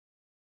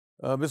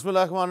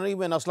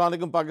Bismillahirrahmanirrahim and Assalamu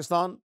alaikum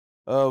Pakistan.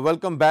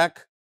 Welcome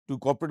back to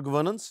Corporate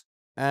Governance,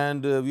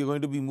 and we are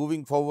going to be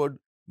moving forward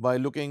by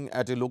looking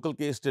at a local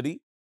case study.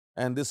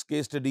 And this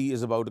case study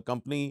is about a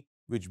company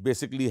which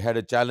basically had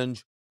a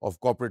challenge of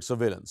corporate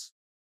surveillance.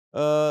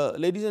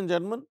 Ladies and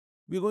gentlemen,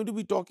 we are going to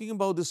be talking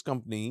about this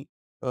company,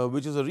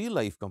 which is a real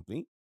life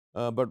company,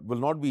 but will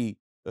not be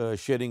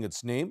sharing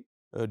its name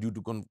due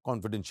to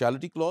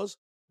confidentiality clause,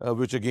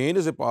 which again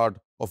is a part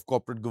of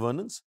corporate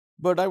governance.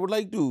 But I would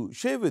like to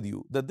share with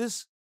you that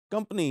this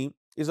company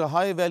is a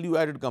high value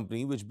added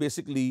company which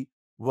basically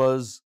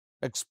was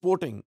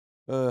exporting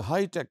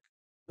high tech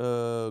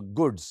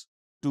goods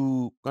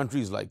to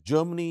countries like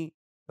Germany,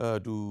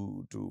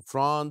 to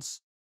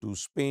France, to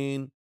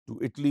Spain, to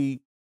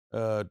Italy,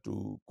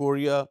 to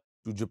Korea,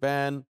 to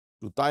Japan,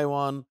 to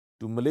Taiwan,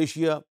 to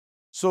Malaysia.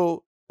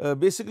 So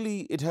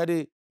basically, it had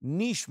a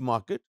niche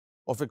market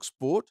of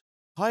export.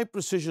 High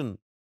precision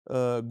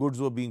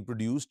goods were being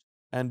produced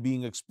and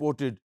being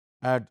exported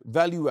at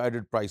value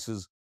added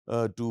prices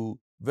to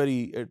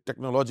very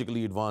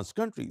technologically advanced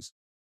countries.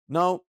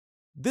 Now,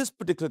 this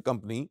particular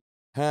company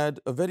had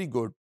a very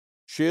good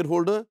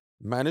shareholder,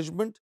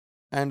 management,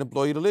 and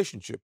employee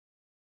relationship.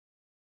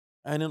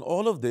 And in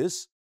all of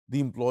this, the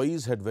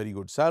employees had very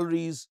good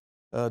salaries,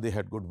 they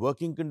had good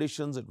working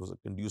conditions, it was a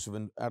conducive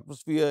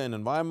atmosphere and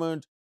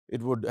environment,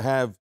 it would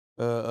have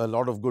a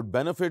lot of good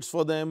benefits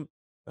for them,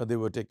 they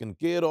were taken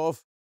care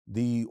of.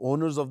 The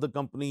owners of the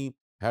company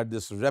had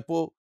this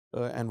repo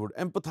and would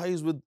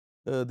empathize with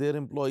their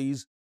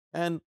employees,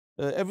 and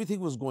everything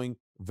was going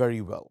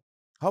very well.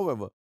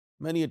 However,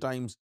 many a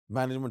times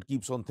management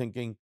keeps on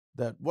thinking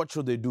that what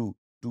should they do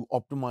to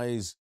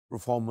optimize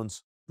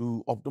performance,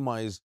 to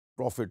optimize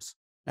profits,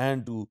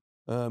 and to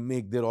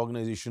make their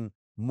organization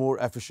more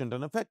efficient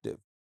and effective.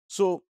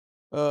 So,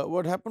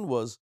 what happened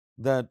was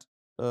that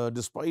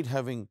despite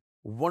having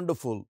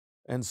wonderful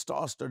and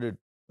star studded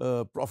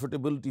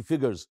profitability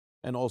figures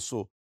and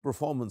also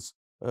performance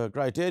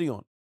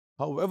criterion,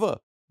 however,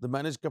 the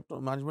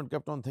management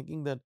kept on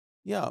thinking that,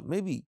 yeah,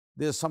 maybe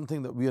there's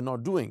something that we are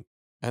not doing.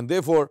 And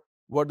therefore,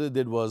 what they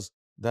did was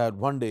that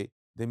one day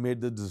they made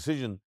the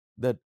decision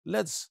that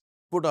let's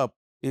put up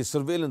a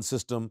surveillance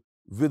system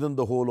within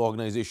the whole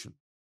organization.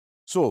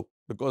 So,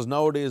 because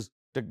nowadays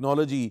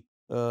technology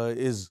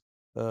is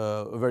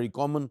very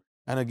common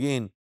and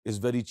again is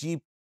very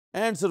cheap,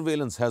 and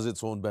surveillance has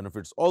its own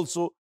benefits.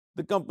 Also,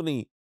 the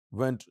company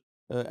went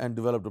and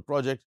developed a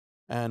project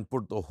and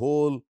put the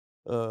whole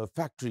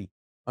factory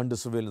under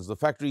surveillance, the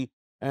factory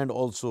and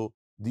also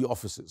the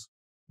offices.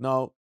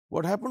 Now,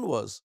 what happened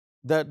was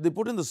that they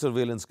put in the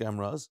surveillance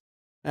cameras,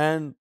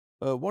 and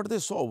what they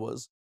saw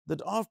was that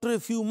after a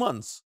few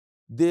months,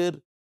 their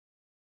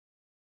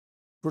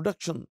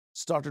production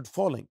started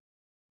falling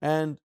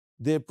and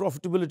their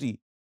profitability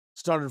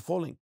started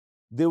falling.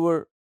 There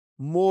were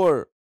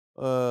more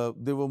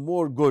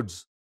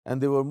goods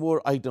and there were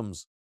more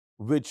items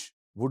which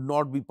would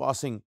not be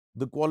passing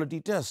the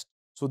quality test.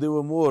 So there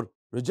were more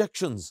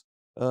rejections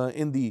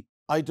in the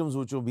items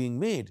which were being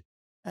made.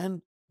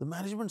 And the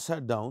management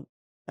sat down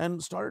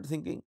and started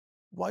thinking,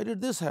 why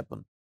did this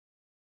happen?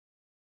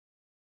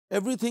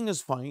 Everything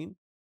is fine,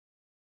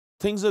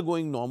 things are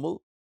going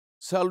normal,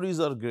 salaries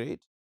are great,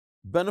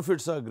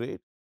 benefits are great,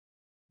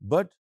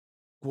 but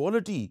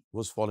quality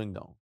was falling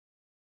down.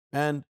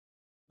 And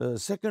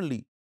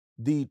secondly,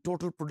 the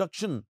total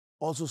production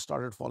also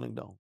started falling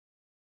down.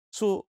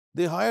 So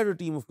they hired a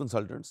team of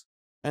consultants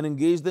and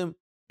engaged them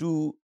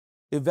to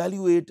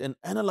evaluate and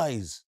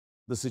analyze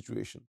the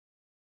situation.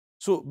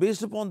 So,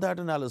 based upon that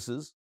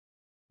analysis,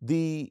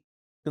 the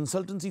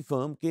consultancy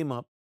firm came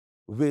up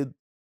with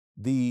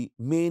the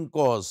main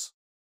cause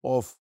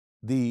of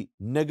the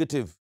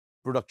negative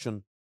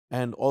production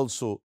and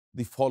also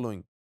the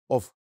following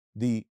of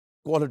the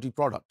quality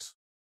products.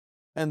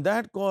 And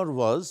that core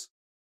was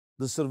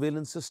the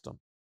surveillance system.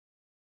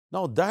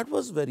 Now, that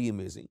was very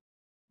amazing,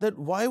 that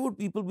why would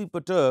people be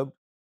perturbed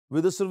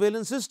with a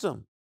surveillance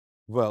system?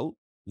 Well,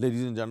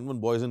 ladies and gentlemen,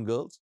 boys and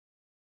girls,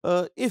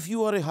 if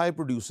you are a high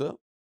producer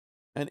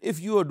and if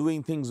you are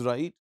doing things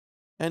right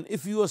and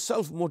if you are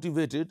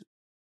self-motivated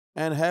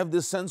and have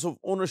this sense of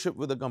ownership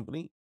with the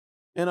company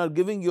and are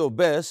giving your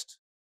best,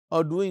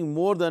 are doing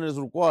more than is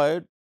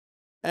required,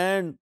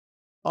 and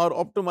are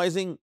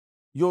optimizing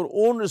your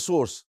own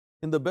resource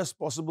in the best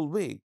possible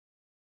way,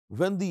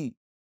 when the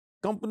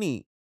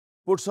company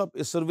puts up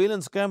a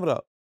surveillance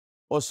camera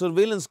or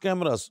surveillance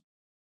cameras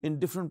in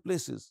different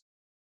places,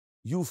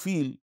 you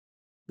feel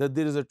that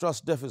there is a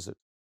trust deficit.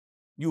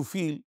 You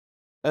feel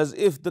as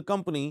if the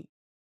company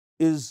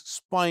is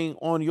spying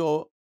on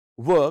your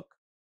work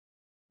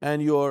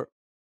and your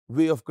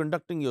way of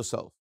conducting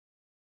yourself.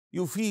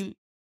 You feel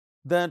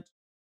that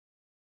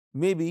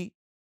maybe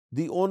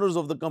the owners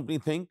of the company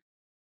think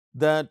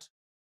that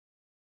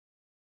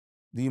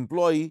the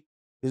employee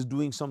is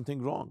doing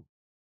something wrong.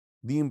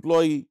 The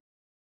employee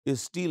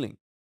is stealing.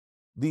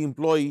 The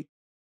employee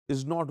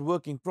is not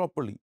working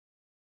properly,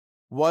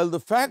 while the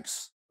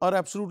facts are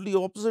absolutely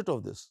opposite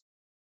of this.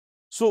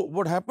 So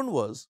what happened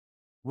was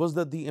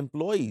that the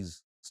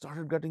employees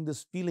started getting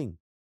this feeling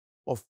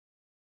of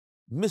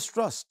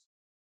mistrust,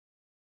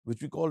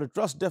 which we call a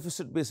trust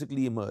deficit,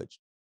 basically emerged.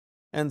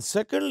 And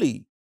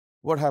secondly,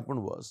 what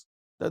happened was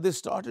that they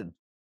started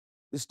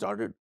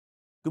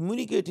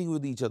communicating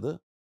with each other,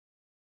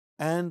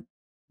 and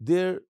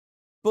their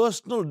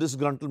personal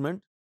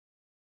disgruntlement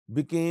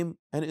became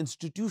an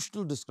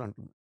institutional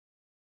disgruntlement.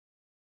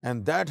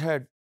 And that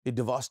had a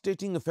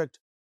devastating effect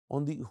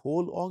on the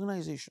whole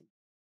organization.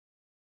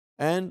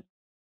 And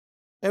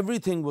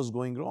everything was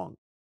going wrong.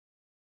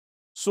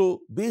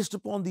 So, based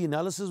upon the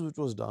analysis which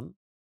was done,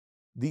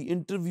 the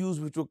interviews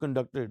which were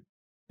conducted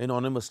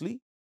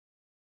anonymously,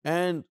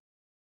 and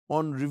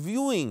on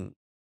reviewing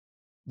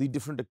the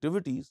different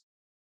activities,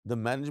 the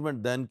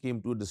management then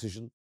came to a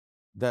decision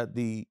that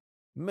the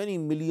many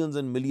millions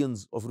and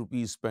millions of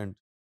rupees spent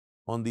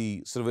on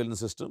the surveillance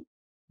system,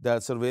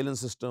 that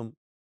surveillance system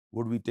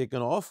would be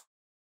taken off,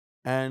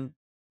 and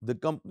the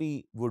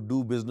company would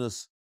do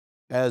business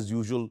as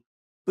usual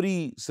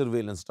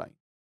pre-surveillance time.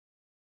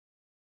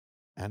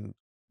 And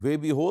way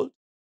behold,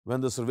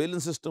 when the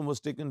surveillance system was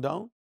taken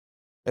down,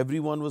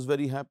 everyone was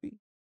very happy,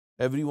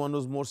 everyone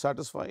was more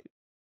satisfied,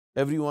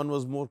 everyone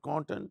was more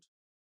content,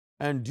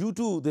 and due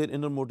to their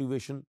inner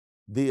motivation,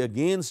 they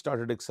again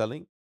started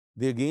excelling,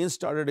 they again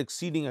started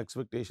exceeding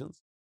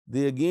expectations,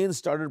 they again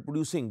started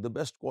producing the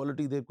best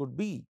quality they could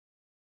be,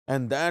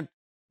 and that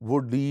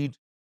would lead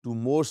to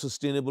more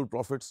sustainable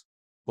profits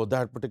for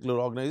that particular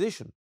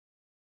organization.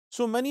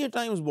 So many a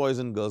times, boys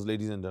and girls,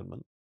 ladies and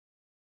gentlemen,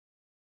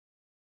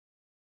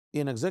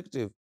 an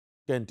executive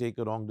can take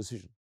a wrong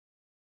decision,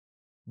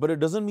 but it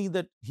doesn't mean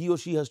that he or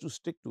she has to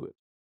stick to it.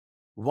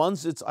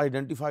 Once it's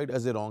identified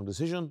as a wrong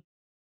decision,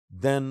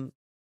 then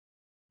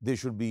there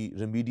should be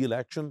remedial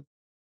action,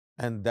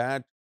 and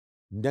that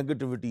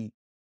negativity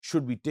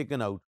should be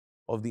taken out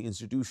of the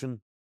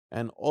institution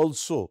and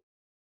also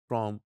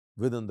from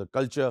within the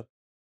culture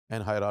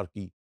and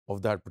hierarchy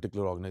of that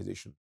particular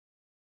organization.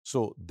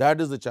 So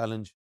that is the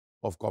challenge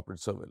of corporate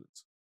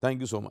surveillance.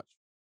 Thank you so much.